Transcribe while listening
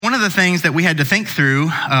one of the things that we had to think through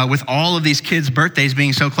with all of these kids' birthdays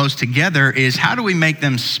being so close together is how do we make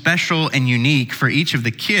them special and unique for each of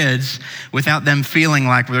the kids without them feeling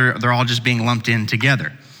like they're all just being lumped in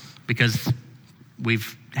together? Because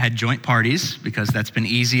we've had joint parties, because that's been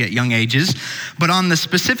easy at young ages. But on the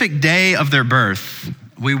specific day of their birth,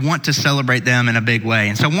 we want to celebrate them in a big way.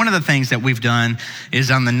 And so one of the things that we've done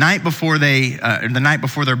is on the night before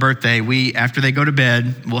their birthday, after they go to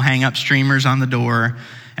bed, we'll hang up streamers on the door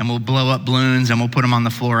and we'll blow up balloons and we'll put them on the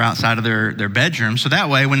floor outside of their bedroom. So that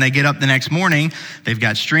way, when they get up the next morning, they've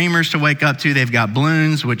got streamers to wake up to. They've got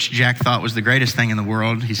balloons, which Jack thought was the greatest thing in the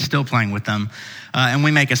world. He's still playing with them. And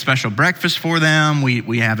we make a special breakfast for them.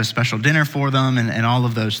 We have a special dinner for them and all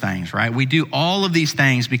of those things, right? We do all of these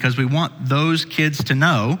things because we want those kids to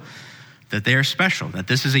know that they are special, that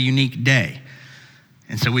this is a unique day.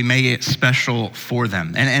 And so we make it special for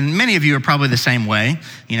them. And many of you are probably the same way.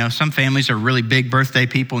 You know, some families are really big birthday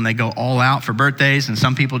people and they go all out for birthdays. And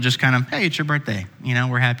some people just kind of, hey, it's your birthday. You know,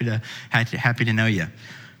 we're happy to know you.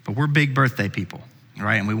 But we're big birthday people,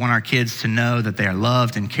 right? And we want our kids to know that they are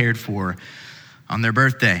loved and cared for on their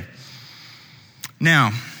birthday.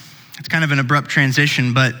 Now, it's kind of an abrupt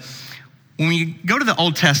transition, but when we go to the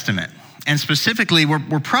Old Testament, and specifically,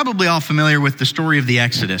 we're probably all familiar with the story of the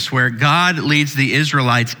Exodus, where God leads the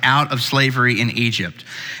Israelites out of slavery in Egypt.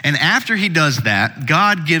 And after he does that,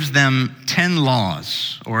 God gives them 10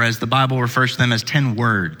 laws, or as the Bible refers to them as 10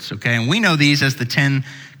 words, okay? And we know these as the 10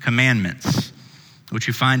 commandments, which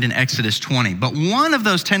you find in Exodus 20. But one of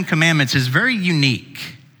those 10 commandments is very unique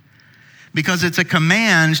because it's a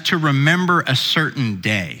command to remember a certain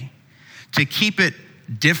day, to keep it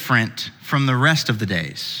different from the rest of the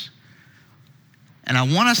days. And I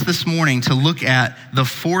want us this morning to look at the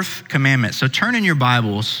fourth commandment. So turn in your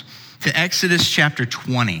Bibles to Exodus chapter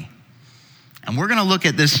 20. And we're going to look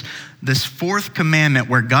at this fourth commandment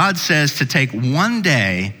where God says to take one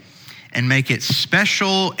day and make it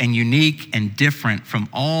special and unique and different from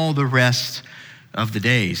all the rest of the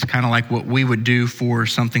days, kind of like what we would do for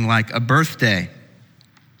something like a birthday.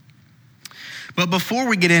 But before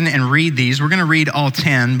we get in and read these, we're going to read all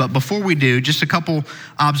 10. But before we do, just a couple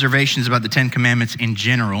observations about the 10 commandments in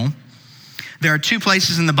general. There are two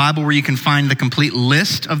places in the Bible where you can find the complete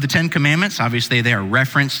list of the 10 commandments. Obviously, they are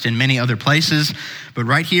referenced in many other places. But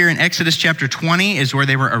right here in Exodus chapter 20 is where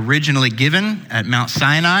they were originally given at Mount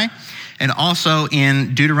Sinai. And also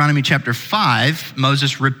in Deuteronomy chapter 5,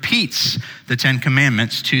 Moses repeats the 10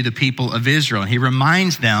 commandments to the people of Israel. He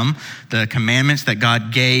reminds them the commandments that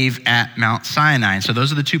God gave at Mount Sinai. And so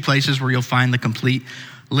those are the two places where you'll find the complete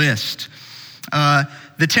list. The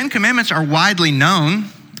 10 commandments are widely known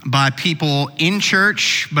by people in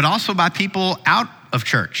church, but also by people out of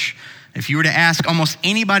church. If you were to ask almost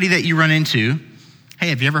anybody that you run into, hey,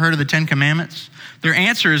 have you ever heard of the 10 commandments? Their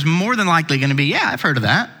answer is more than likely going to be, yeah, I've heard of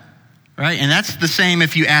that. Right? And that's the same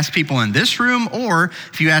if you ask people in this room or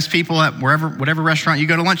if you ask people at whatever restaurant you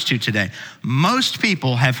go to lunch to today. Most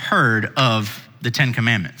people have heard of the 10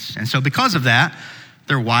 commandments. And so because of that,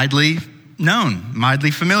 they're widely known,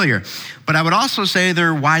 widely familiar. But I would also say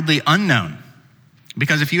they're widely unknown.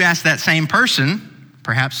 Because if you ask that same person,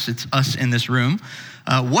 perhaps it's us in this room,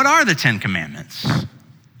 what are the 10 commandments?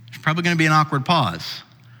 There's probably going to be an awkward pause.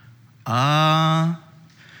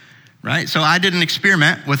 Right? So I did an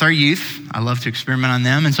experiment with our youth. I love to experiment on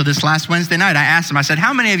them. And so this last Wednesday night, I asked them, I said,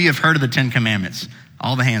 how many of you have heard of the 10 commandments?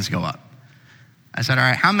 All the hands go up. I said, all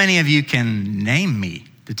right, how many of you can name me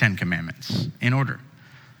the 10 commandments in order?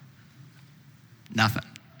 Nothing.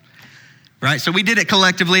 Right? So we did it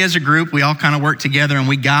collectively as a group. We all kind of worked together and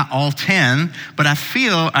we got all 10. But I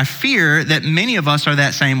fear that many of us are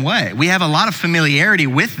that same way. We have a lot of familiarity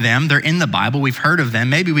with them. They're in the Bible. We've heard of them.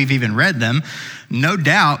 Maybe we've even read them. No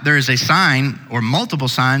doubt there is a sign or multiple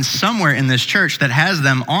signs somewhere in this church that has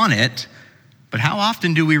them on it. But how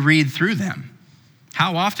often do we read through them?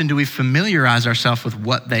 How often do we familiarize ourselves with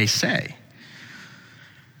what they say?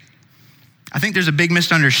 I think there's a big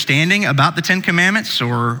misunderstanding about the 10 commandments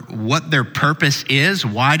or what their purpose is.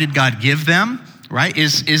 Why did God give them, right?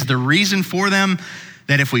 Is the reason for them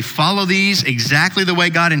that if we follow these exactly the way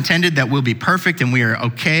God intended, that we'll be perfect and we are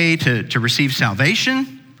okay to receive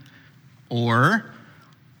salvation? Or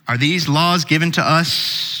are these laws given to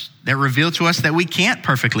us that reveal to us that we can't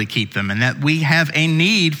perfectly keep them and that we have a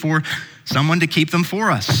need for someone to keep them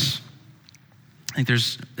for us? I think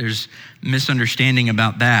there's misunderstanding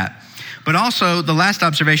about that. But also, the last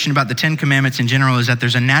observation about the 10 commandments in general is that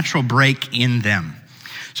there's a natural break in them.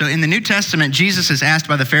 So in the New Testament, Jesus is asked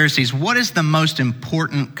by the Pharisees, what is the most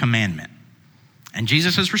important commandment? And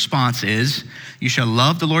Jesus' response is, you shall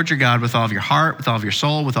love the Lord your God with all of your heart, with all of your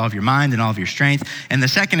soul, with all of your mind, and all of your strength. And the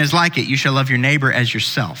second is like it, you shall love your neighbor as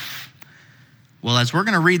yourself. Well, as we're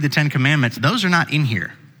going to read the 10 Commandments, those are not in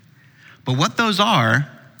here. But what those are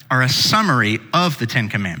a summary of the 10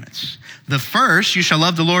 Commandments. The first, you shall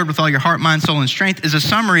love the Lord with all your heart, mind, soul, and strength, is a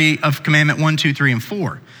summary of Commandment 1, 2, 3, and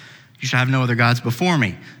 4. You shall have no other gods before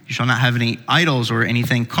me. You shall not have any idols or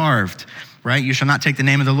anything carved. Right? You shall not take the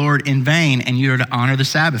name of the Lord in vain, and you are to honor the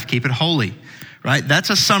Sabbath, keep it holy, right? That's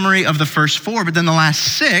a summary of the first 4, but then the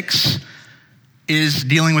last 6 is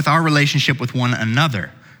dealing with our relationship with one another,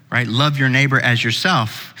 right? Love your neighbor as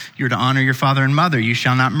yourself. You're to honor your father and mother. You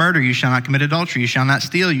shall not murder. You shall not commit adultery. You shall not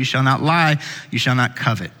steal. You shall not lie. You shall not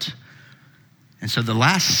covet. And so the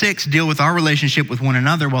last 6 deal with our relationship with one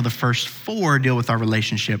another, while the first 4 deal with our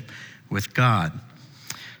relationship with God.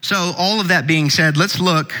 So all of that being said, let's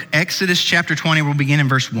look, Exodus chapter 20, we'll begin in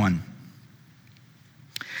verse 1.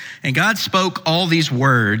 And God spoke all these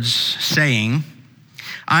words, saying,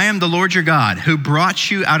 I am the Lord your God, who brought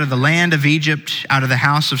you out of the land of Egypt, out of the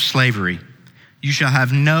house of slavery. You shall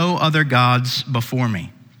have no other gods before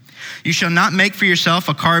me. You shall not make for yourself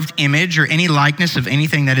a carved image or any likeness of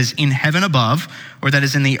anything that is in heaven above, or that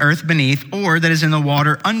is in the earth beneath, or that is in the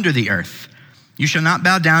water under the earth. You shall not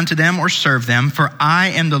bow down to them or serve them, for I,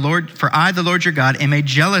 the Lord your God, am a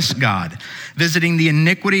jealous God, visiting the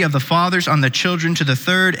iniquity of the fathers on the children to the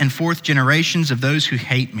 3rd and 4th generations of those who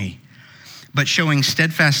hate me, but showing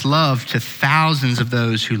steadfast love to thousands of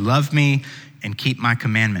those who love me and keep my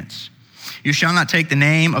commandments. You shall not take the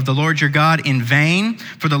name of the Lord your God in vain,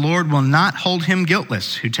 for the Lord will not hold him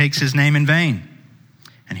guiltless who takes his name in vain.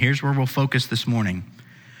 And here's where we'll focus this morning.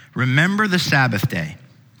 Remember the Sabbath day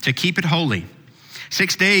to keep it holy.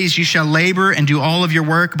 6 days you shall labor and do all of your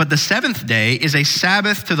work, but the 7th day is a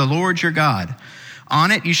Sabbath to the Lord your God.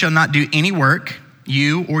 On it you shall not do any work,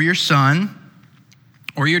 you or your son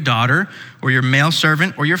or your daughter or your male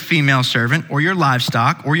servant or your female servant or your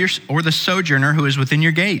livestock or the sojourner who is within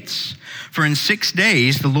your gates. For in 6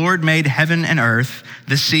 days the Lord made heaven and earth,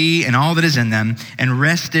 the sea and all that is in them, and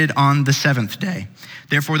rested on the 7th day.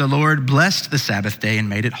 Therefore the Lord blessed the Sabbath day and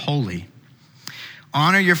made it holy.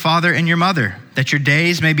 Honor your father and your mother, that your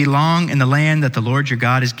days may be long in the land that the Lord your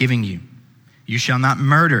God is giving you. You shall not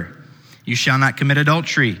murder. You shall not commit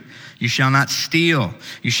adultery. You shall not steal.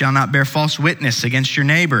 You shall not bear false witness against your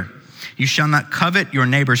neighbor. You shall not covet your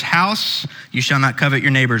neighbor's house. You shall not covet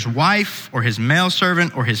your neighbor's wife or his male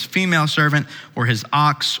servant or his female servant or his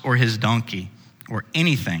ox or his donkey or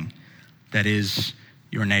anything that is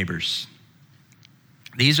your neighbor's.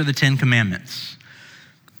 These are the 10 Commandments.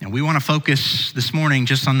 And we want to focus this morning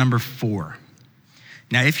just on number 4.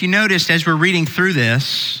 Now, if you noticed as we're reading through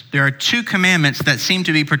this, there are 2 commandments that seem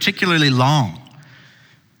to be particularly long.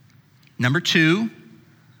 Number 2,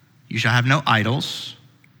 you shall have no idols.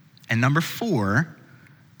 And number 4,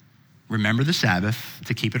 remember the Sabbath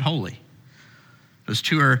to keep it holy. Those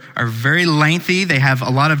 2 are very lengthy. They have a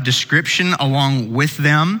lot of description along with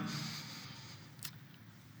them.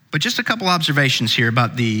 But just a couple observations here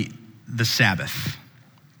about the Sabbath.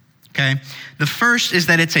 Okay, the first is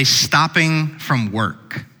that it's a stopping from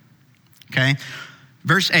work. Okay,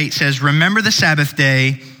 verse 8 says, remember the Sabbath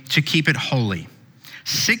day to keep it holy.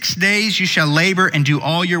 6 days you shall labor and do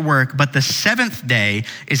all your work, but the 7th day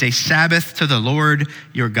is a Sabbath to the Lord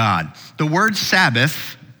your God. The word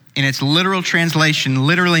Sabbath, in its literal translation,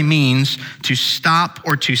 literally means to stop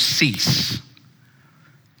or to cease.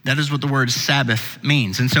 That is what the word Sabbath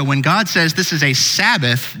means. And so when God says this is a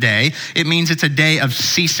Sabbath day, it means it's a day of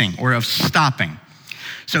ceasing or of stopping.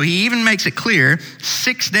 So he even makes it clear,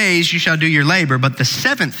 6 days you shall do your labor, but the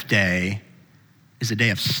 7th day is a day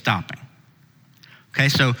of stopping. Okay,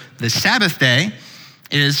 so the Sabbath day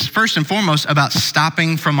is first and foremost about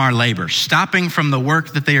stopping from our labor, stopping from the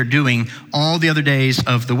work that they are doing all the other days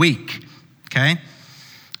of the week. Okay?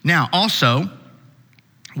 Now, also,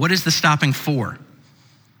 what is the stopping for?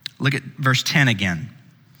 Look at verse 10 again.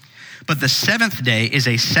 But the 7th day is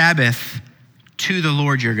a Sabbath to the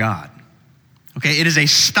Lord your God. Okay, it is a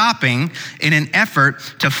stopping in an effort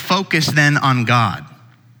to focus then on God.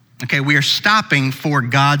 Okay, we are stopping for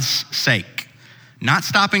God's sake. Not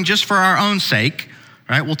stopping just for our own sake,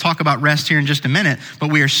 right? We'll talk about rest here in just a minute,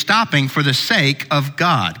 but we are stopping for the sake of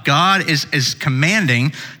God. God is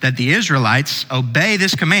commanding that the Israelites obey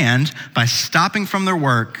this command by stopping from their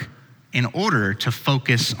work in order to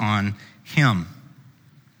focus on him,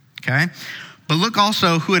 okay? But look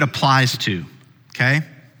also who it applies to, okay?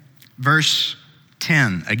 Verse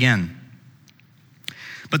 10 again.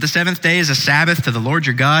 But the 7th day is a Sabbath to the Lord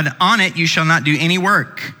your God. On it you shall not do any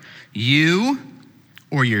work, you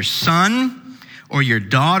or your son or your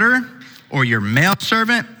daughter, or your male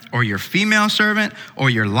servant, or your female servant, or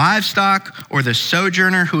your livestock, or the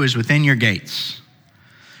sojourner who is within your gates.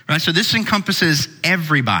 Right? So this encompasses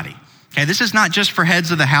everybody. Okay, this is not just for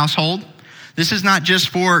heads of the household. This is not just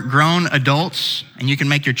for grown adults, and you can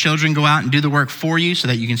make your children go out and do the work for you so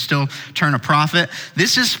that you can still turn a profit.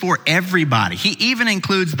 This is for everybody. He even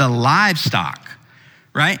includes the livestock,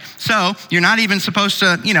 right? So you're not even supposed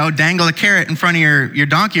to, dangle a carrot in front of your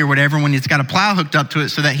donkey or whatever when it's got a plow hooked up to it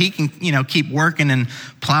so that he can, keep working and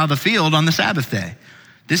plow the field on the Sabbath day.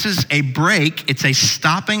 This is a break. It's a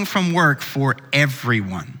stopping from work for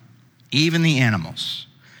everyone, even the animals,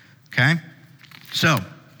 okay? So,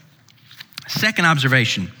 second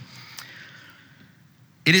observation,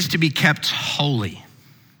 it is to be kept holy.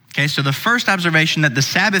 Okay, so the first observation that the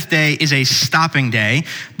Sabbath day is a stopping day,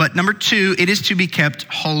 but number two, it is to be kept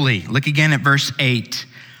holy. Look again at verse 8.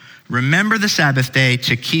 Remember the Sabbath day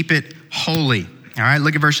to keep it holy. All right,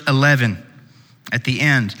 look at verse 11 at the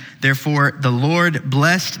end. Therefore, the Lord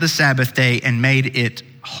blessed the Sabbath day and made it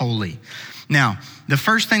holy. Now, the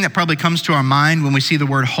first thing that probably comes to our mind when we see the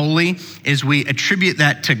word holy is we attribute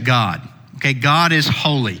that to God. Okay, God is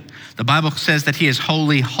holy. The Bible says that he is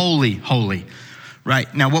holy, holy, holy.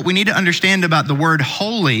 Right. Now, what we need to understand about the word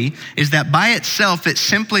holy is that by itself, it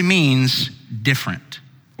simply means different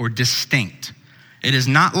or distinct. It is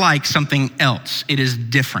not like something else. It is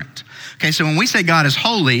different. Okay, so when we say God is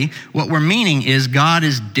holy, what we're meaning is God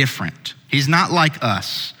is different. He's not like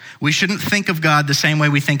us. We shouldn't think of God the same way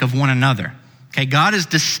we think of one another. Okay, God is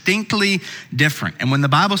distinctly different. And when the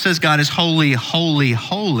Bible says God is holy, holy,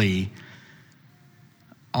 holy,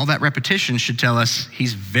 all that repetition should tell us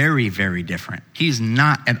he's very, very different. He's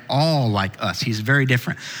not at all like us. He's very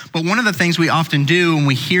different. But one of the things we often do when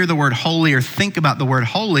we hear the word holy or think about the word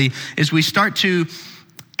holy is we start to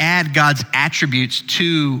add God's attributes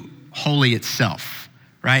to holy itself,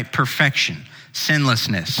 right? Perfection,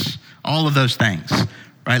 sinlessness, all of those things,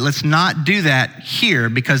 right? Let's not do that here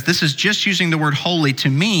because this is just using the word holy to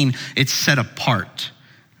mean it's set apart,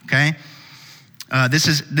 okay?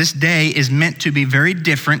 This day is meant to be very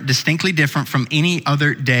different, distinctly different from any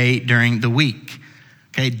other day during the week.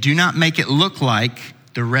 Okay, do not make it look like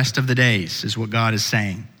the rest of the days is what God is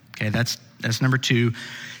saying. Okay, that's number two,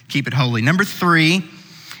 keep it holy. Number three,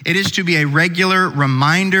 it is to be a regular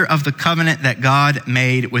reminder of the covenant that God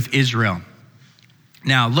made with Israel.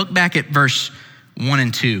 Now, look back at verse 1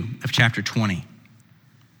 and 2 of chapter 20.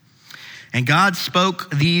 And God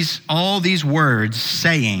spoke all these words,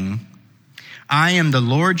 saying, I am the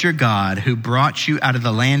Lord your God who brought you out of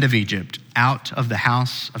the land of Egypt, out of the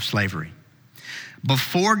house of slavery.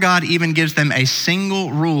 Before God even gives them a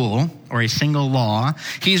single rule or a single law,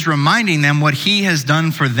 he's reminding them what he has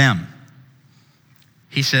done for them.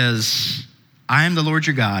 He says, I am the Lord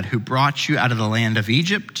your God who brought you out of the land of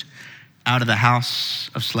Egypt, out of the house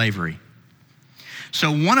of slavery. So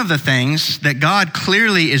one of the things that God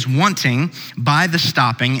clearly is wanting by the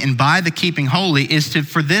stopping and by the keeping holy is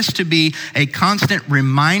for this to be a constant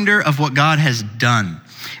reminder of what God has done,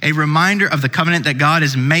 a reminder of the covenant that God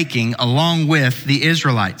is making along with the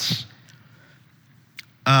Israelites.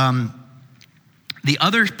 The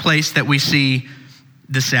other place that we see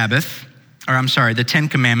the the Ten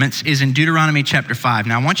Commandments is in Deuteronomy chapter 5.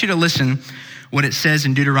 Now I want you to listen what it says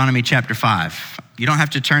in Deuteronomy chapter 5. You don't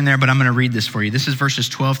have to turn there, but I'm going to read this for you. This is verses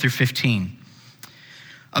 12 through 15.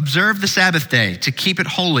 Observe the Sabbath day to keep it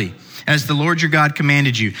holy, as the Lord your God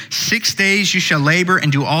commanded you. 6 days you shall labor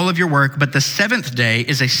and do all of your work, but the seventh day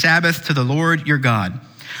is a Sabbath to the Lord your God.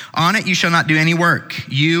 On it you shall not do any work,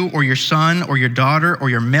 you or your son or your daughter or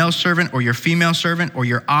your male servant or your female servant or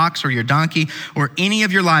your ox or your donkey or any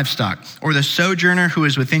of your livestock or the sojourner who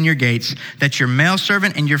is within your gates, that your male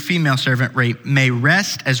servant and your female servant may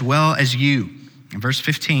rest as well as you. And verse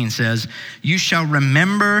 15 says, you shall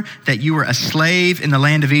remember that you were a slave in the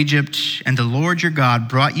land of Egypt, and the Lord your God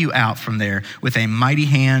brought you out from there with a mighty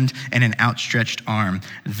hand and an outstretched arm.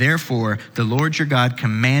 Therefore, the Lord your God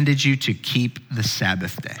commanded you to keep the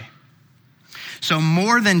Sabbath day. So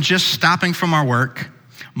more than just stopping from our work,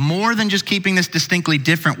 more than just keeping this distinctly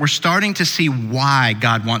different, we're starting to see why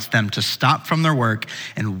God wants them to stop from their work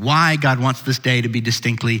and why God wants this day to be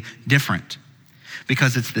distinctly different.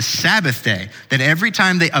 Because it's the Sabbath day that every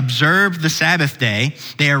time they observe the Sabbath day,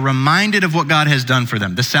 they are reminded of what God has done for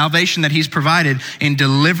them, the salvation that he's provided in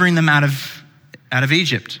delivering them out of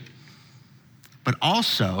Egypt. But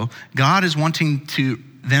also, God is wanting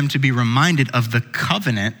them to be reminded of the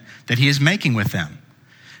covenant that he is making with them.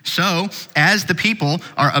 So, as the people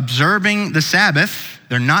are observing the Sabbath,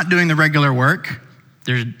 they're not doing the regular work,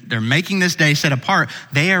 They're making this day set apart.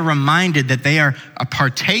 They are reminded that they are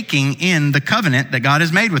partaking in the covenant that God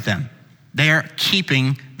has made with them. They are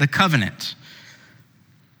keeping the covenant.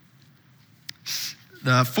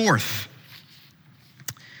 The fourth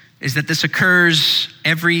is that this occurs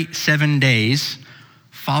every 7 days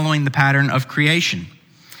following the pattern of creation.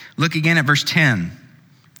 Look again at verse 10.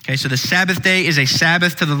 Okay, so the Sabbath day is a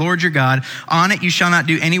Sabbath to the Lord your God. On it you shall not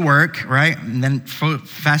do any work, right? And then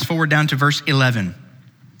fast forward down to verse 11.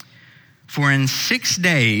 For in 6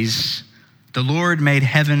 days the Lord made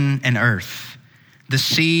heaven and earth, the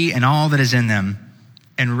sea and all that is in them,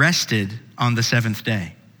 and rested on the seventh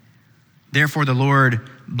day. Therefore the Lord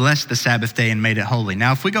blessed the Sabbath day and made it holy.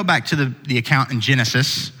 Now, if we go back to the account in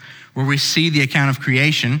Genesis, where we see the account of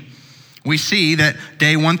creation, we see that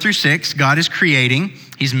day 1 through 6, God is creating,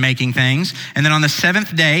 he's making things. And then on the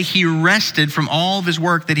seventh day, he rested from all of his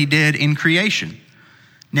work that he did in creation.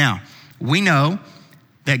 Now, we know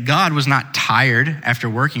that God was not tired after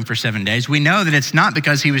working for 7 days. We know that it's not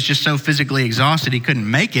because he was just so physically exhausted he couldn't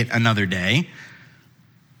make it another day.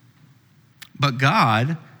 But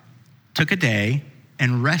God took a day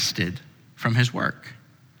and rested from his work.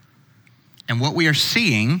 And what we are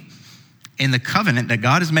seeing in the covenant that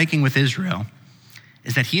God is making with Israel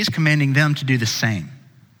is that he is commanding them to do the same.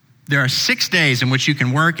 There are 6 days in which you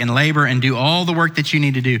can work and labor and do all the work that you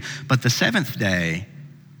need to do, but the seventh day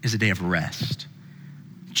is a day of rest.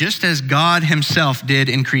 Just as God himself did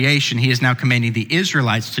in creation, he is now commanding the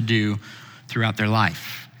Israelites to do throughout their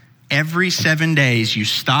life. Every 7 days you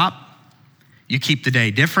stop, you keep the day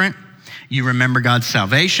different, you remember God's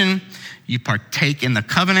salvation, you partake in the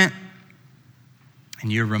covenant,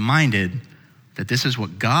 and you're reminded that this is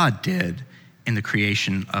what God did in the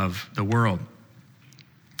creation of the world.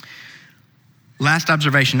 Last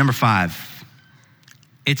observation, number 5.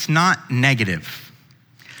 It's not negative.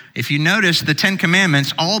 If you notice, the 10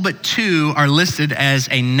 Commandments, all but 2 are listed as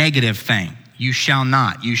a negative thing. You shall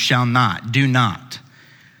not, do not.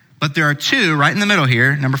 But there are 2 right in the middle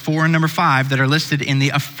here, number 4 and number 5, that are listed in the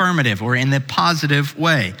affirmative or in the positive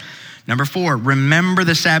way. Number 4, remember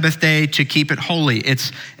the Sabbath day to keep it holy.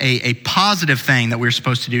 It's a positive thing that we're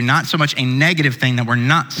supposed to do, not so much a negative thing that we're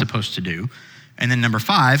not supposed to do. And then number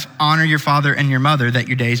 5, honor your father and your mother that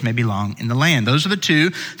your days may be long in the land. Those are the 2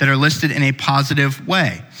 that are listed in a positive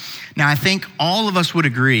way. Now, I think all of us would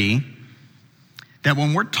agree that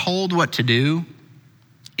when we're told what to do,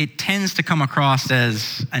 it tends to come across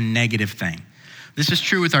as a negative thing. This is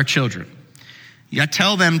true with our children. You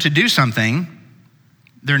tell them to do something,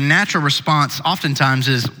 their natural response oftentimes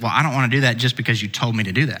is, well, I don't want to do that just because you told me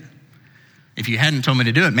to do that. If you hadn't told me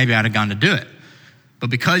to do it, maybe I'd have gone to do it. But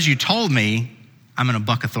because you told me, I'm going to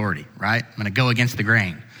buck authority, right? I'm going to go against the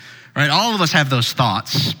grain, right? All of us have those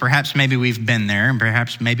thoughts. Perhaps maybe we've been there, and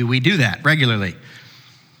perhaps maybe we do that regularly.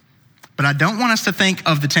 But I don't want us to think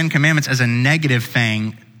of the 10 Commandments as a negative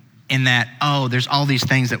thing in that, oh, there's all these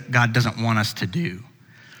things that God doesn't want us to do.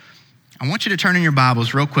 I want you to turn in your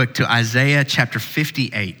Bibles real quick to Isaiah chapter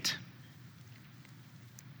 58.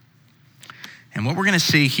 And what we're going to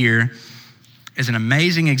see here is an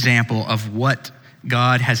amazing example of what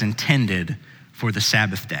God has intended for the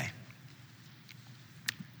Sabbath day.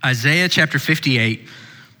 Isaiah chapter 58,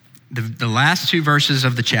 the last 2 verses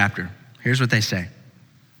of the chapter, here's what they say.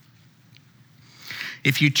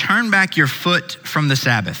 If you turn back your foot from the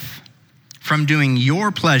Sabbath, from doing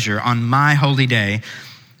your pleasure on my holy day,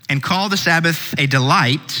 and call the Sabbath a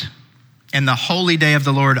delight and the holy day of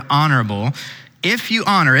the Lord honorable, if you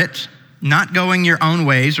honor it, not going your own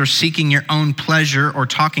ways or seeking your own pleasure or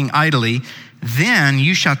talking idly, then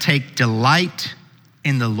you shall take delight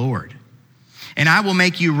in the Lord. And I will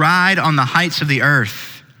make you ride on the heights of the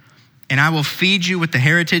earth, and I will feed you with the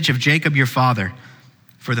heritage of Jacob your father,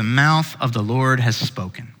 for the mouth of the Lord has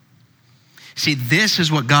spoken. See, this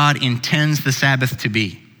is what God intends the Sabbath to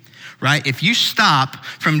be, right? If you stop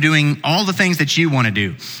from doing all the things that you want to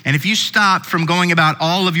do, and if you stop from going about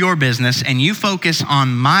all of your business and you focus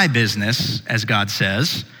on my business, as God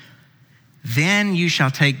says, then you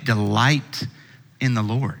shall take delight in the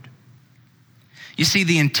Lord. You see,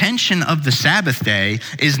 the intention of the Sabbath day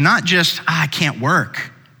is not just, I can't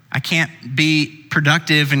work. I can't be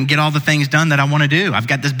productive and get all the things done that I want to do. I've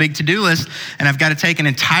got this big to-do list and I've got to take an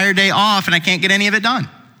entire day off and I can't get any of it done.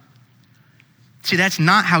 See, that's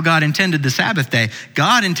not how God intended the Sabbath day.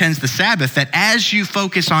 God intends the Sabbath that as you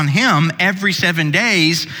focus on him every 7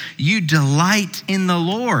 days, you delight in the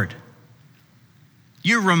Lord.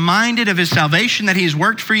 You're reminded of his salvation that he's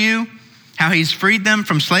worked for you, how he's freed them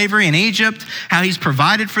from slavery in Egypt, how he's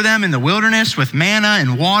provided for them in the wilderness with manna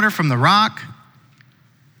and water from the rock.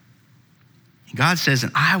 God says,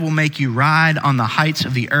 and I will make you ride on the heights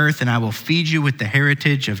of the earth, and I will feed you with the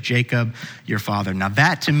heritage of Jacob, your father. Now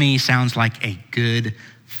that to me sounds like a good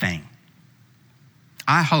thing.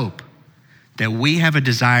 I hope that we have a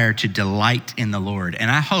desire to delight in the Lord.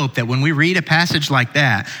 And I hope that when we read a passage like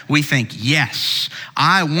that, we think, yes,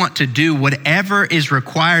 I want to do whatever is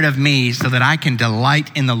required of me so that I can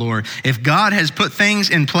delight in the Lord. If God has put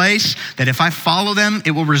things in place that if I follow them,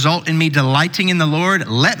 it will result in me delighting in the Lord,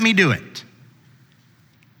 let me do it.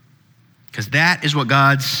 Because that is what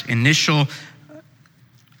God's initial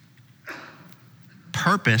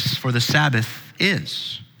purpose for the Sabbath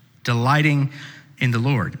is, delighting in the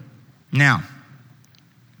Lord. Now,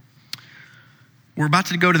 we're about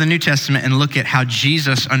to go to the New Testament and look at how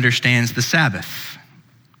Jesus understands the Sabbath.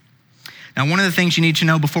 Now, one of the things you need to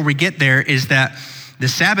know before we get there is that the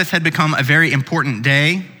Sabbath had become a very important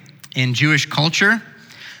day in Jewish culture,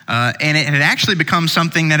 and it had actually become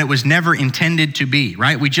something that it was never intended to be,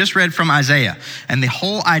 right? We just read from Isaiah, and the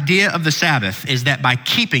whole idea of the Sabbath is that by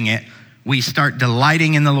keeping it, we start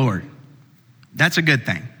delighting in the Lord. That's a good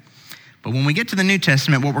thing. But when we get to the New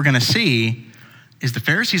Testament, what we're going to see is the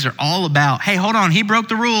Pharisees are all about, hey, hold on, he broke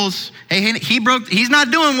the rules. Hey, he's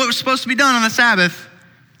not doing what was supposed to be done on the Sabbath.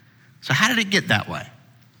 So how did it get that way?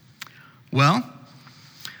 Well,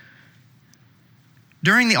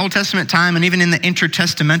 during the Old Testament time and even in the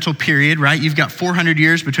intertestamental period, right, you've got 400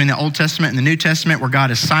 years between the Old Testament and the New Testament where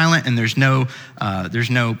God is silent and there's no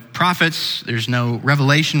prophets, there's no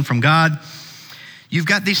revelation from God. You've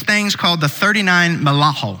got these things called the 39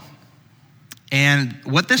 Malacho. And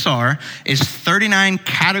what this are is 39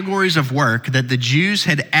 categories of work that the Jews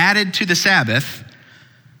had added to the Sabbath,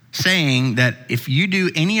 saying that if you do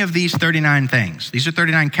any of these 39 things, these are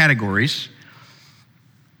 39 categories,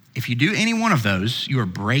 if you do any one of those, you are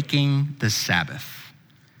breaking the Sabbath.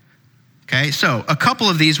 Okay, so a couple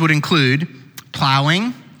of these would include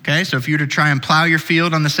plowing. Okay, so if you were to try and plow your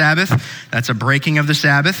field on the Sabbath, that's a breaking of the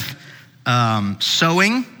Sabbath.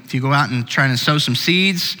 Sowing. If you go out and try to sow some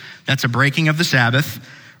seeds, that's a breaking of the Sabbath.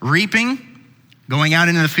 Reaping, going out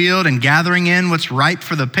into the field and gathering in what's ripe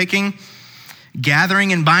for the picking.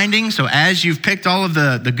 Gathering and binding, so as you've picked all of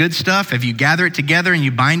the good stuff, if you gather it together and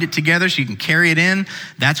you bind it together so you can carry it in,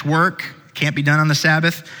 that's work. Can't be done on the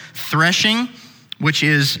Sabbath. Threshing, which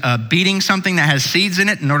is beating something that has seeds in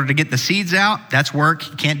it in order to get the seeds out, that's work.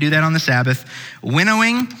 You can't do that on the Sabbath.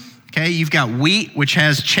 Winnowing. Okay, you've got wheat, which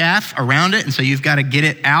has chaff around it, and so you've got to get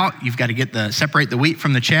it out. You've got to separate the wheat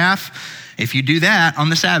from the chaff. If you do that on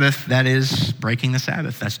the Sabbath, that is breaking the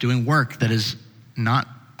Sabbath. That's doing work that is not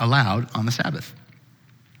allowed on the Sabbath.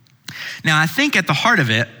 Now, I think at the heart of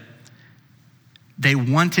it, they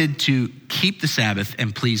wanted to keep the Sabbath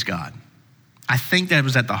and please God. I think that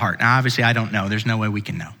was at the heart. Now, obviously, I don't know. There's no way we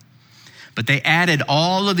can know. But they added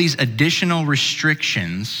all of these additional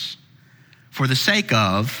restrictions for the sake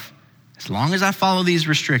of, as long as I follow these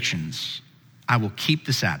restrictions, I will keep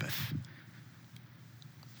the Sabbath,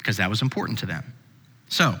 because that was important to them.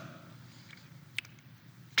 So,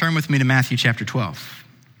 turn with me to Matthew chapter 12.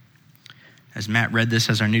 As Matt read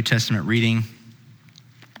this as our New Testament reading,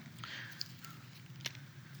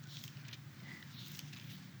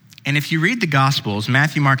 and if you read the Gospels,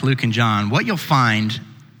 Matthew, Mark, Luke, and John, what you'll find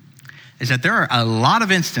is that there are a lot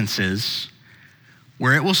of instances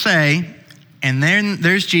where it will say, and then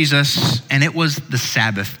there's Jesus, and it was the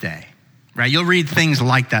Sabbath day, right? You'll read things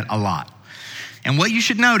like that a lot. And what you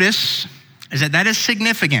should notice is that is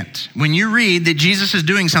significant. When you read that Jesus is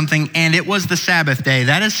doing something and it was the Sabbath day,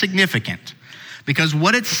 that is significant. Because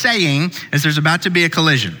what it's saying is there's about to be a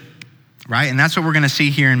collision, right? And that's what we're going to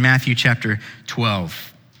see here in Matthew chapter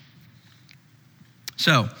 12.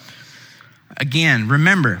 So, again,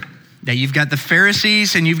 remember that you've got the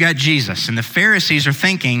Pharisees and you've got Jesus. And the Pharisees are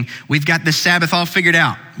thinking, we've got the Sabbath all figured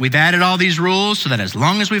out. We've added all these rules so that as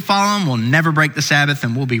long as we follow them, we'll never break the Sabbath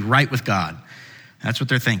and we'll be right with God. That's what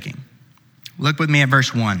they're thinking. Look with me at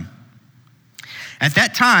verse 1. At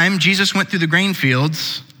that time, Jesus went through the grain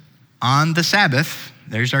fields on the Sabbath.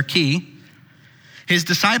 There's our key. His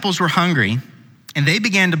disciples were hungry, and they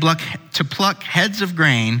began to pluck heads of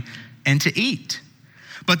grain and to eat.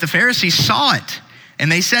 But the Pharisees saw it,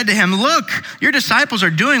 and they said to him, "Look, your disciples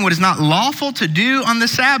are doing what is not lawful to do on the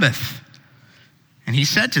Sabbath." And he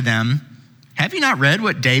said to them, "Have you not read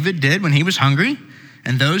what David did when he was hungry,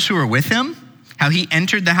 and those who were with him? How he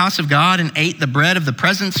entered the house of God and ate the bread of the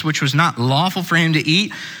presence, which was not lawful for him to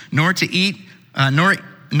eat, nor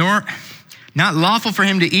not lawful for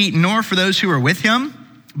him to eat, nor for those who were with him,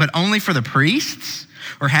 but only for the priests?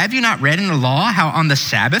 Or have you not read in the law how on the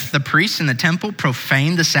Sabbath the priests in the temple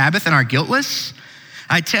profane the Sabbath and are guiltless?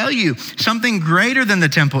 I tell you, something greater than the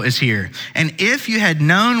temple is here. And if you had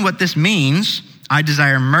known what this means, I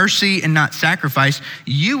desire mercy and not sacrifice,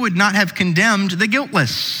 you would not have condemned the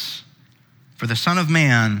guiltless. For the Son of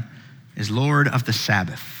Man is Lord of the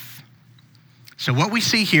Sabbath. So what we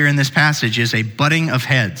see here in this passage is a butting of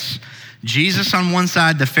heads. Jesus on one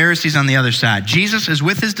side, the Pharisees on the other side. Jesus is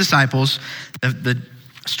with his disciples. The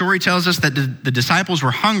story tells us that the disciples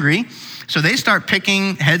were hungry, so they start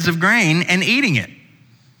picking heads of grain and eating it.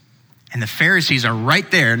 And the Pharisees are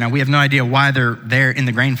right there. Now, we have no idea why they're there in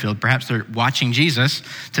the grain field. Perhaps they're watching Jesus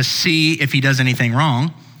to see if he does anything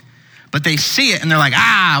wrong. But they see it and they're like,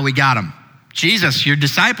 we got him. Jesus, your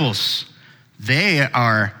disciples, they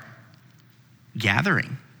are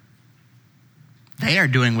gathering. They are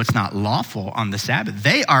doing what's not lawful on the Sabbath.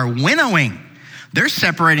 They are winnowing. They're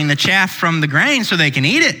separating the chaff from the grain so they can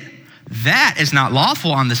eat it. That is not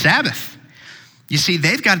lawful on the Sabbath. You see,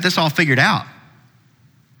 they've got this all figured out.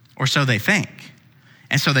 Or so they think.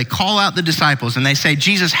 And so they call out the disciples and they say,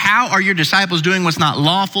 Jesus, how are your disciples doing what's not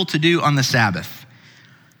lawful to do on the Sabbath?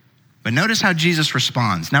 But notice how Jesus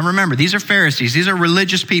responds. Now remember, these are Pharisees. These are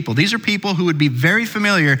religious people. These are people who would be very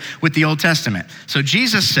familiar with the Old Testament. So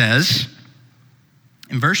Jesus says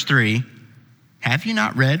in verse 3, have you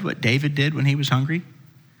not read what David did when he was hungry?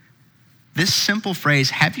 This simple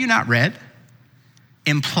phrase, have you not read,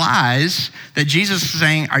 implies that Jesus is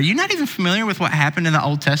saying, are you not even familiar with what happened in the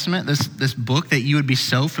Old Testament, this book that you would be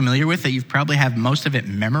so familiar with that you probably have most of it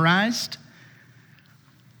memorized?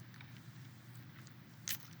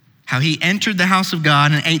 How he entered the house of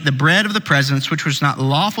God and ate the bread of the presence, which was not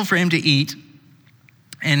lawful for him to eat,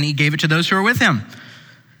 and he gave it to those who were with him.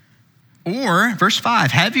 Or, verse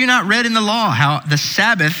 5, have you not read in the law how on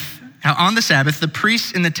the Sabbath the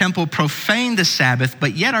priests in the temple profane the Sabbath,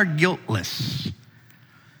 but yet are guiltless?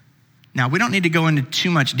 Now, we don't need to go into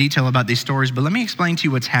too much detail about these stories, but let me explain to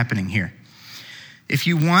you what's happening here. If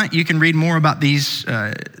you want, you can read more about these,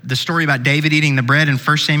 the story about David eating the bread in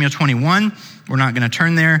 1 Samuel 21. We're not going to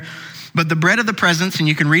turn there. But the bread of the presence, and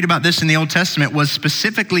you can read about this in the Old Testament, was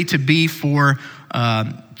specifically to be for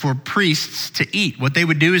priests to eat. What they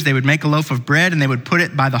would do is they would make a loaf of bread and they would put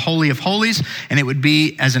it by the Holy of Holies, and it would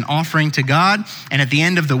be as an offering to God. And at the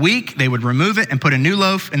end of the week, they would remove it and put a new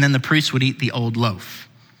loaf, and then the priests would eat the old loaf.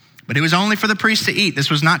 But it was only for the priests to eat. This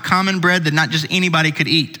was not common bread that not just anybody could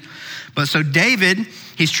eat. But so David,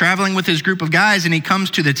 he's traveling with his group of guys and he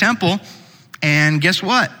comes to the temple, and guess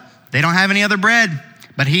what? They don't have any other bread,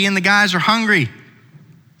 but he and the guys are hungry.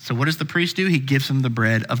 So what does the priest do? He gives them the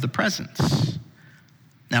bread of the presence.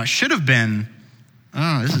 Now it should have been,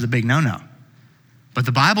 this is a big no-no. But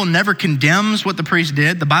the Bible never condemns what the priest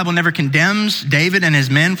did. The Bible never condemns David and his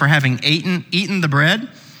men for having eaten the bread.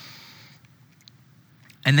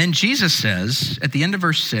 And then Jesus says at the end of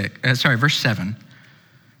verse 7,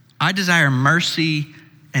 I desire mercy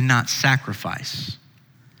and not sacrifice.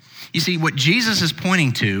 You see, what Jesus is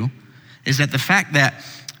pointing to is that the fact that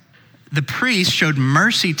the priest showed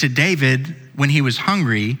mercy to David when he was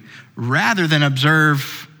hungry rather than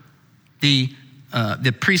observe the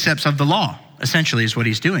precepts of the law, essentially is what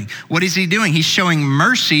he's doing. What is he doing? He's showing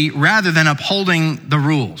mercy rather than upholding the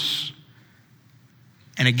rules.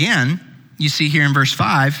 And again, you see here in verse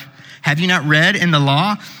 5, have you not read in the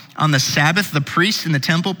law on the Sabbath, the priests in the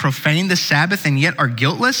temple profane the Sabbath and yet are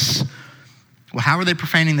guiltless? Well, how are they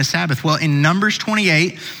profaning the Sabbath? Well, in Numbers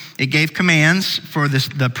 28, it gave commands for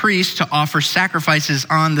the priests to offer sacrifices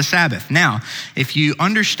on the Sabbath. Now, if you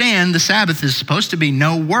understand the Sabbath is supposed to be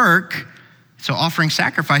no work, so offering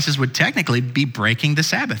sacrifices would technically be breaking the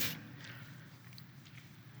Sabbath.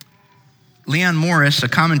 Leon Morris, a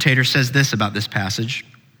commentator, says this about this passage.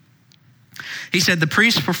 He said, the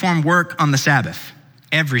priests perform work on the Sabbath,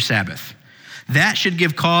 every Sabbath. That should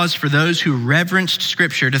give cause for those who reverenced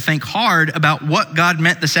Scripture to think hard about what God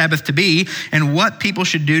meant the Sabbath to be and what people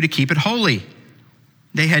should do to keep it holy.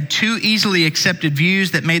 They had too easily accepted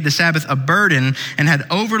views that made the Sabbath a burden and had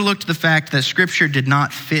overlooked the fact that Scripture did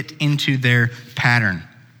not fit into their pattern.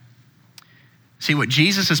 See, what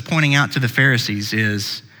Jesus is pointing out to the Pharisees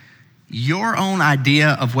is your own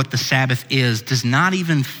idea of what the Sabbath is does not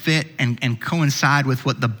even fit and coincide with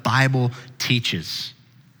what the Bible teaches.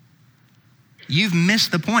 You've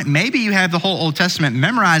missed the point. Maybe you have the whole Old Testament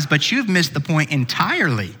memorized, but you've missed the point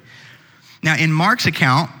entirely. Now, in Mark's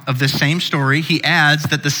account of this same story, he adds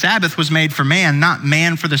that the Sabbath was made for man, not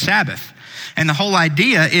man for the Sabbath. And the whole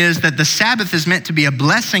idea is that the Sabbath is meant to be a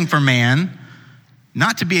blessing for man,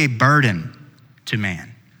 not to be a burden to man.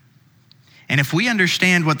 And if we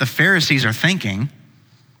understand what the Pharisees are thinking,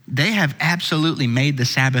 they have absolutely made the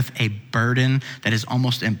Sabbath a burden that is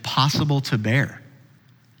almost impossible to bear.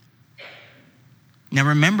 Now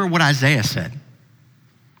remember what Isaiah said.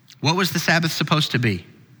 What was the Sabbath supposed to be?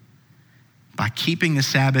 By keeping the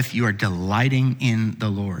Sabbath, you are delighting in the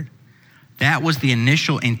Lord. That was the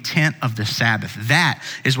initial intent of the Sabbath. That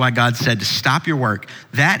is why God said to stop your work.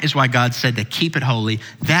 That is why God said to keep it holy.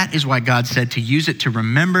 That is why God said to use it to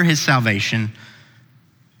remember his salvation.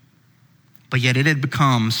 But yet it had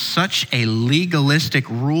become such a legalistic,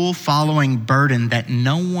 rule-following burden that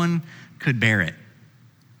no one could bear it.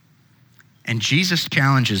 And Jesus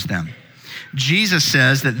challenges them. Jesus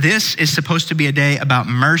says that this is supposed to be a day about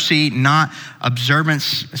mercy, not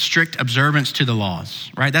observance, strict observance to the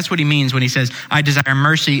laws, right? That's what he means when he says, I desire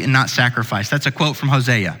mercy and not sacrifice. That's a quote from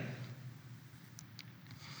Hosea.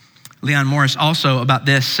 Leon Morris also about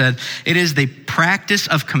this said, it is the practice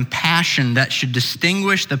of compassion that should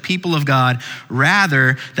distinguish the people of God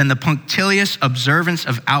rather than the punctilious observance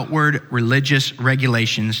of outward religious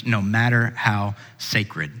regulations, no matter how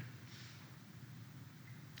sacred.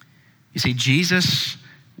 You see, Jesus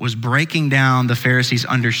was breaking down the Pharisees'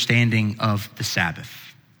 understanding of the Sabbath.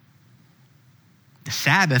 The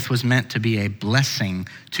Sabbath was meant to be a blessing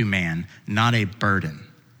to man, not a burden.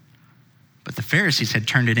 But the Pharisees had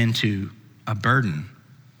turned it into a burden,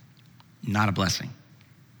 not a blessing.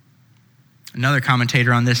 Another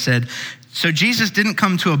commentator on this said, so Jesus didn't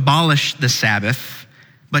come to abolish the Sabbath,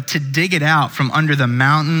 but to dig it out from under the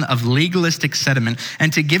mountain of legalistic sediment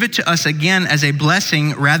and to give it to us again as a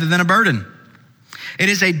blessing rather than a burden. It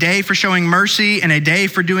is a day for showing mercy and a day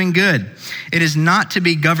for doing good. It is not to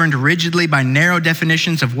be governed rigidly by narrow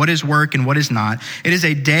definitions of what is work and what is not. It is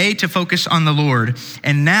a day to focus on the Lord.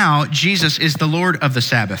 And now Jesus is the Lord of the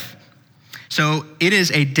Sabbath. So it is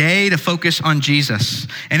a day to focus on Jesus.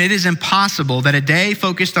 And it is impossible that a day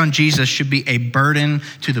focused on Jesus should be a burden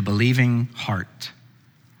to the believing heart.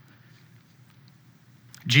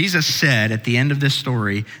 Jesus said at the end of this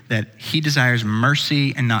story that he desires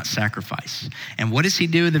mercy and not sacrifice. And what does he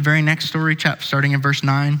do in the very next story, starting in verse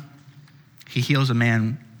 9? He heals a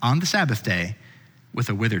man on the Sabbath day with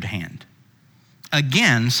a withered hand.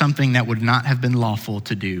 Again, something that would not have been lawful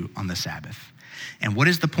to do on the Sabbath. And what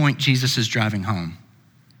is the point Jesus is driving home?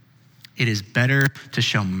 It is better to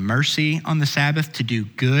show mercy on the Sabbath, to do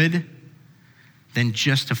good, than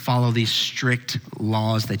just to follow these strict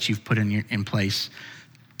laws that you've put in place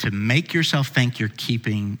to make yourself think you're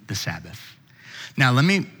keeping the Sabbath. Now, let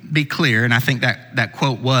me be clear, and I think that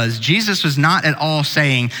quote was, Jesus was not at all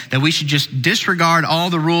saying that we should just disregard all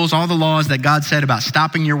the rules, all the laws that God said about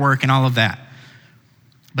stopping your work and all of that.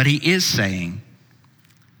 But he is saying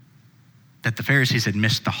that the Pharisees had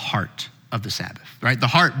missed the heart of the Sabbath, right? The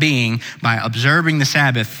heart being, by observing the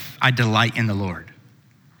Sabbath, I delight in the Lord.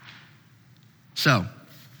 So,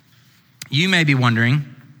 you may be wondering,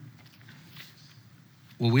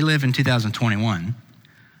 well, we live in 2021,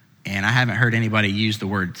 and I haven't heard anybody use the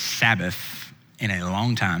word Sabbath in a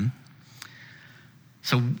long time.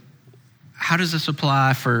 So how does this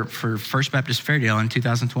apply for First Baptist Fairdale in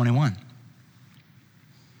 2021?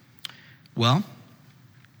 Well,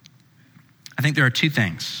 I think there are two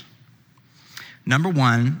things. Number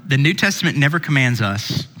one, the New Testament never commands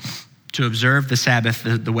us to observe the Sabbath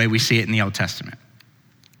the way we see it in the Old Testament.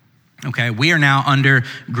 Okay, we are now under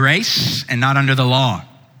grace and not under the law.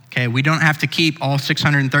 Okay, we don't have to keep all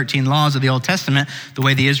 613 laws of the Old Testament the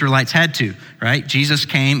way the Israelites had to, right? Jesus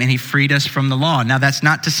came and he freed us from the law. Now, that's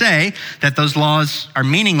not to say that those laws are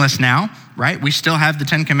meaningless now, right? We still have the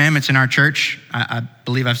 10 Commandments in our church. I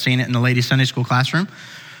believe I've seen it in the ladies' Sunday school classroom,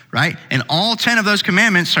 right? And all 10 of those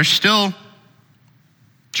commandments are still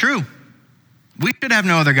true. We should have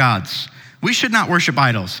no other gods. We should not worship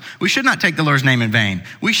idols. We should not take the Lord's name in vain.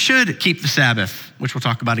 We should keep the Sabbath, which we'll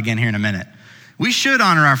talk about again here in a minute. We should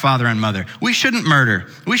honor our father and mother. We shouldn't murder.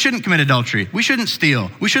 We shouldn't commit adultery. We shouldn't steal.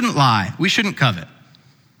 We shouldn't lie. We shouldn't covet.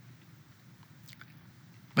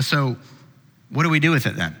 But so, what do we do with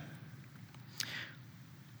it then?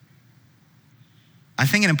 I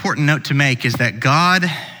think an important note to make is that God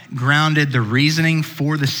grounded the reasoning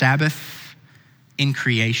for the Sabbath in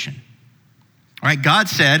creation. All right, God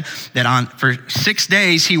said that for 6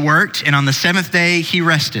 days he worked, and on the seventh day he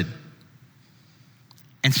rested.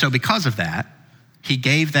 And so because of that, he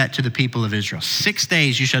gave that to the people of Israel. 6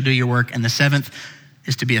 days you shall do your work, and the seventh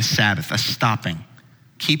is to be a Sabbath, a stopping.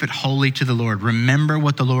 Keep it holy to the Lord. Remember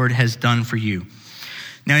what the Lord has done for you.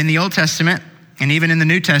 Now in the Old Testament, and even in the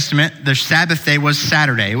New Testament, their Sabbath day was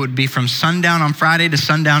Saturday. It would be from sundown on Friday to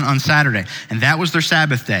sundown on Saturday. And that was their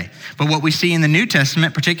Sabbath day. But what we see in the New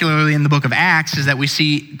Testament, particularly in the book of Acts, is that we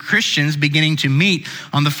see Christians beginning to meet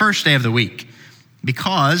on the first day of the week.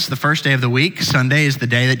 Because the first day of the week, Sunday, is the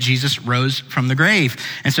day that Jesus rose from the grave.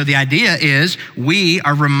 And so the idea is we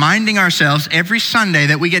are reminding ourselves every Sunday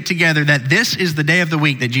that we get together that this is the day of the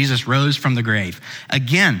week that Jesus rose from the grave.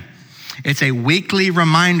 Again, it's a weekly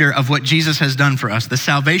reminder of what Jesus has done for us, the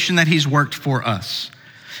salvation that he's worked for us.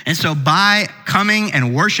 And so by coming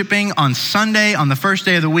and worshiping on Sunday, on the first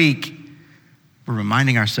day of the week, we're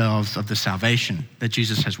reminding ourselves of the salvation that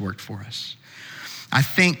Jesus has worked for us. I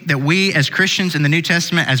think that we as Christians in the New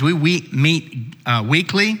Testament, as we meet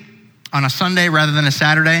weekly on a Sunday rather than a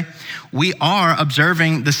Saturday, we are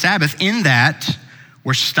observing the Sabbath in that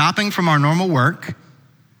we're stopping from our normal work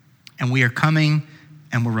and we are coming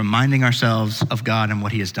and we're reminding ourselves of God and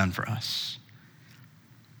what he has done for us.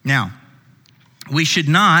 Now, we should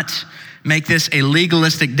not make this a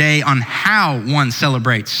legalistic day on how one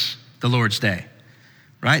celebrates the Lord's Day.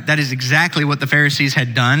 Right? That is exactly what the Pharisees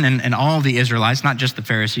had done, and all the Israelites, not just the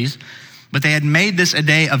Pharisees, but they had made this a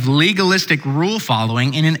day of legalistic rule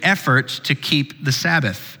following in an effort to keep the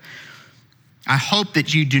Sabbath. I hope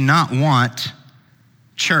that you do not want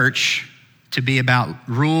church to be about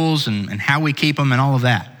rules and how we keep them and all of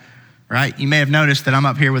that, right? You may have noticed that I'm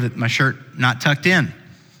up here with my shirt not tucked in,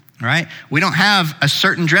 right? We don't have a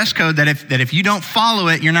certain dress code that if you don't follow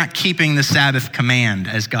it, you're not keeping the Sabbath command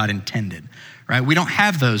as God intended. Right? We don't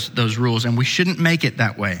have those rules, and we shouldn't make it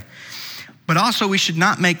that way. But also, we should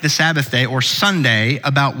not make the Sabbath day or Sunday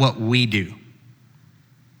about what we do.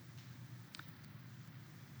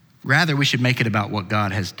 Rather, we should make it about what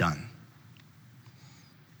God has done.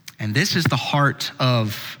 And this is the heart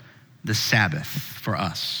of the Sabbath for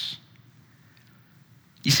us.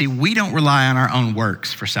 You see, we don't rely on our own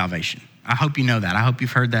works for salvation. I hope you know that. I hope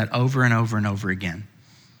you've heard that over and over and over again.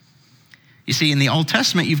 You see, in the Old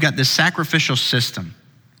Testament, you've got this sacrificial system.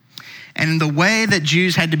 And the way that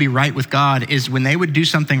Jews had to be right with God is when they would do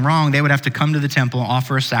something wrong, they would have to come to the temple,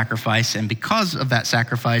 offer a sacrifice, and because of that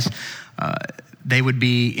sacrifice, they would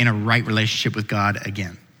be in a right relationship with God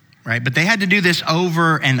again, right? But they had to do this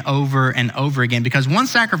over and over and over again because one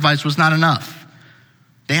sacrifice was not enough.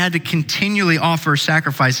 They had to continually offer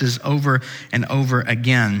sacrifices over and over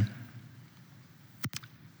again.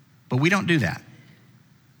 But we don't do that.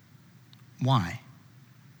 Why?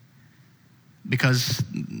 Because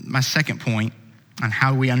my second point on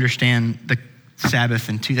how we understand the Sabbath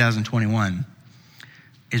in 2021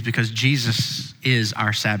 is because Jesus is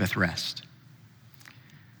our Sabbath rest.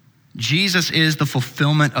 Jesus is the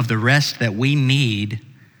fulfillment of the rest that we need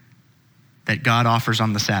that God offers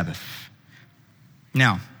on the Sabbath.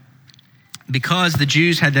 Now, because the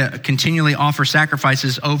Jews had to continually offer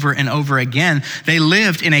sacrifices over and over again, they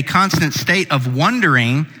lived in a constant state of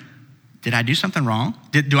wondering, did I do something wrong?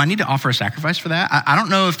 Do I need to offer a sacrifice for that? I don't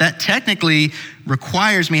know if that technically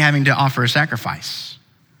requires me having to offer a sacrifice.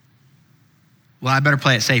 Well, I better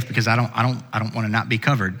play it safe because I don't want to not be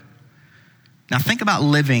covered. Now think about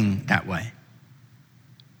living that way.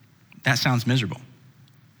 That sounds miserable.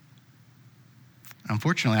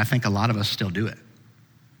 Unfortunately, I think a lot of us still do it.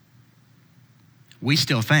 We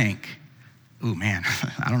still think, ooh, man,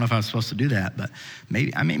 I don't know if I was supposed to do that, but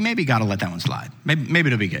maybe God will let that one slide. Maybe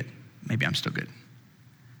it'll be good. Maybe I'm still good.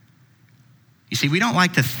 You see, we don't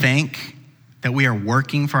like to think that we are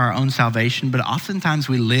working for our own salvation, but oftentimes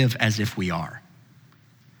we live as if we are.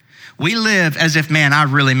 We live as if, man, I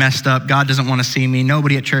really messed up. God doesn't want to see me.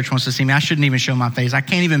 Nobody at church wants to see me. I shouldn't even show my face. I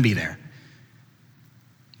can't even be there.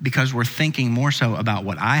 Because we're thinking more so about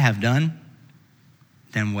what I have done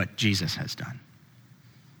than what Jesus has done.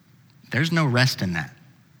 There's no rest in that.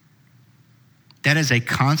 That is a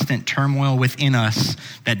constant turmoil within us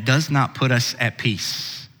that does not put us at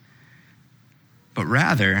peace. But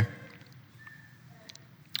rather,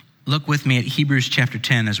 look with me at Hebrews chapter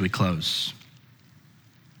 10 as we close.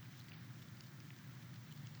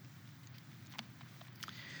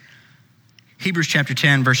 Hebrews chapter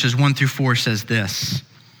 10 verses 1-4 says this: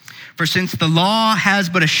 For since the law has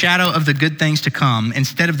but a shadow of the good things to come,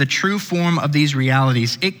 instead of the true form of these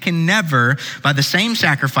realities, it can never, by the same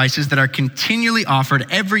sacrifices that are continually offered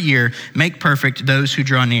every year, make perfect those who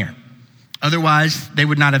draw near. Otherwise, they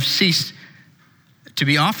would not have ceased to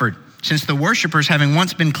be offered, since the worshipers, having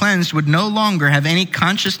once been cleansed, would no longer have any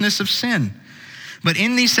consciousness of sin. But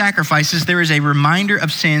in these sacrifices, there is a reminder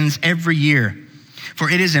of sins every year. For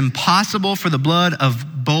it is impossible for the blood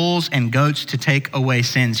of bulls and goats to take away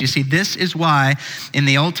sins. You see, this is why in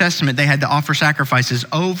the Old Testament they had to offer sacrifices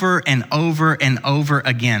over and over and over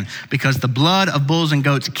again, because the blood of bulls and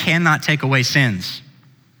goats cannot take away sins.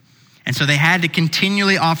 And so they had to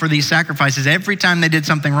continually offer these sacrifices every time they did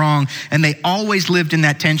something wrong, and they always lived in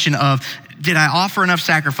that tension of, Did I offer enough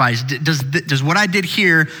sacrifice? Does what I did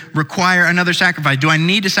here require another sacrifice? Do I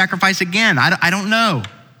need to sacrifice again? I don't know.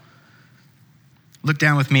 Look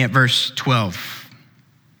down with me at verse 12.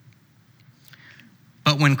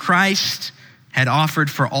 But when Christ had offered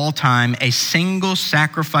for all time a single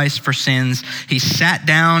sacrifice for sins, he sat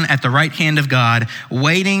down at the right hand of God,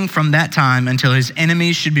 waiting from that time until his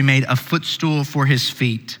enemies should be made a footstool for his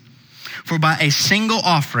feet. For by a single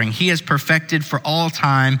offering, he has perfected for all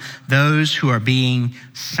time those who are being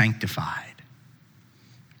sanctified.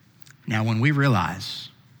 Now, when we realize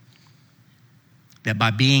that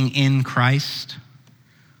by being in Christ,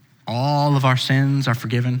 all of our sins are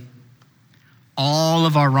forgiven, all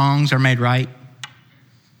of our wrongs are made right,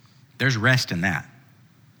 there's rest in that.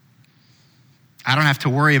 I don't have to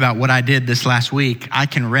worry about what I did this last week. I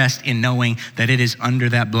can rest in knowing that it is under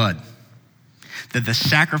that blood, that the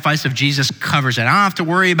sacrifice of Jesus covers it. I don't have to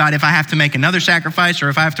worry about if I have to make another sacrifice or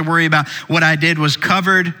if I have to worry about what I did was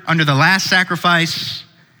covered under the last sacrifice.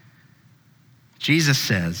 Jesus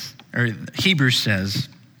says, or Hebrews says,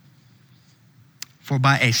 for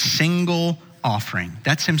by a single offering,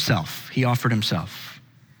 that's himself, he offered himself,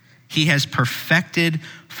 he has perfected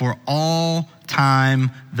for all time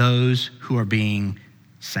those who are being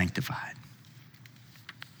sanctified.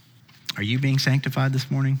 Are you being sanctified this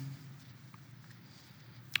morning?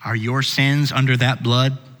 Are your sins under that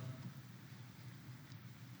blood?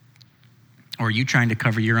 Or are you trying to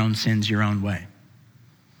cover your own sins your own way?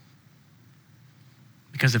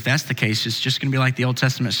 Because if that's the case, it's just going to be like the Old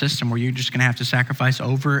Testament system where you're just going to have to sacrifice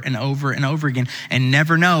over and over and over again and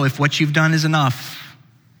never know if what you've done is enough.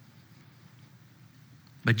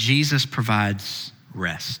 But Jesus provides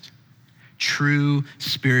rest, true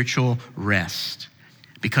spiritual rest,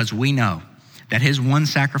 because we know that his one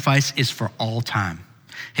sacrifice is for all time.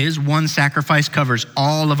 His one sacrifice covers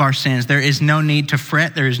all of our sins. There is no need to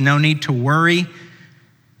fret. There is no need to worry.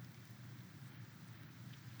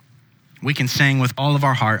 We can sing with all of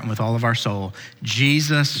our heart and with all of our soul,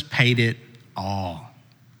 Jesus paid it all.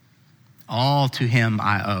 All to him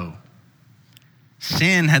I owe.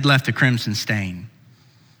 Sin had left a crimson stain.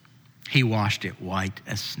 He washed it white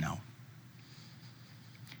as snow.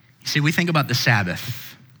 You see, we think about the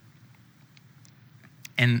Sabbath.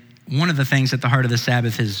 And one of the things at the heart of the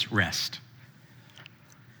Sabbath is rest.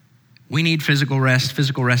 We need physical rest.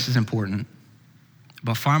 Physical rest is important.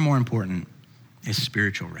 But far more important is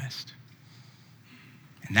spiritual rest.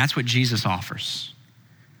 And that's what Jesus offers.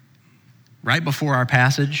 Right before our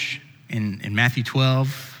passage in Matthew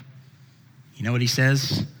 12, you know what he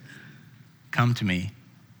says? Come to me,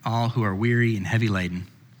 all who are weary and heavy laden,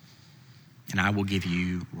 and I will give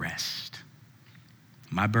you rest.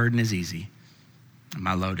 My burden is easy, and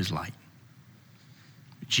my load is light.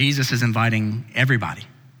 Jesus is inviting everybody,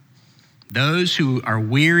 those who are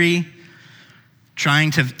weary,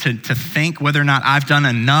 trying to think whether or not I've done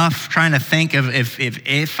enough, trying to think of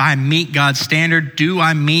if I meet God's standard, do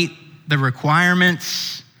I meet the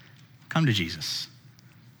requirements? Come to Jesus.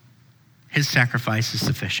 His sacrifice is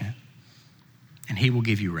sufficient, and he will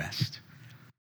give you rest.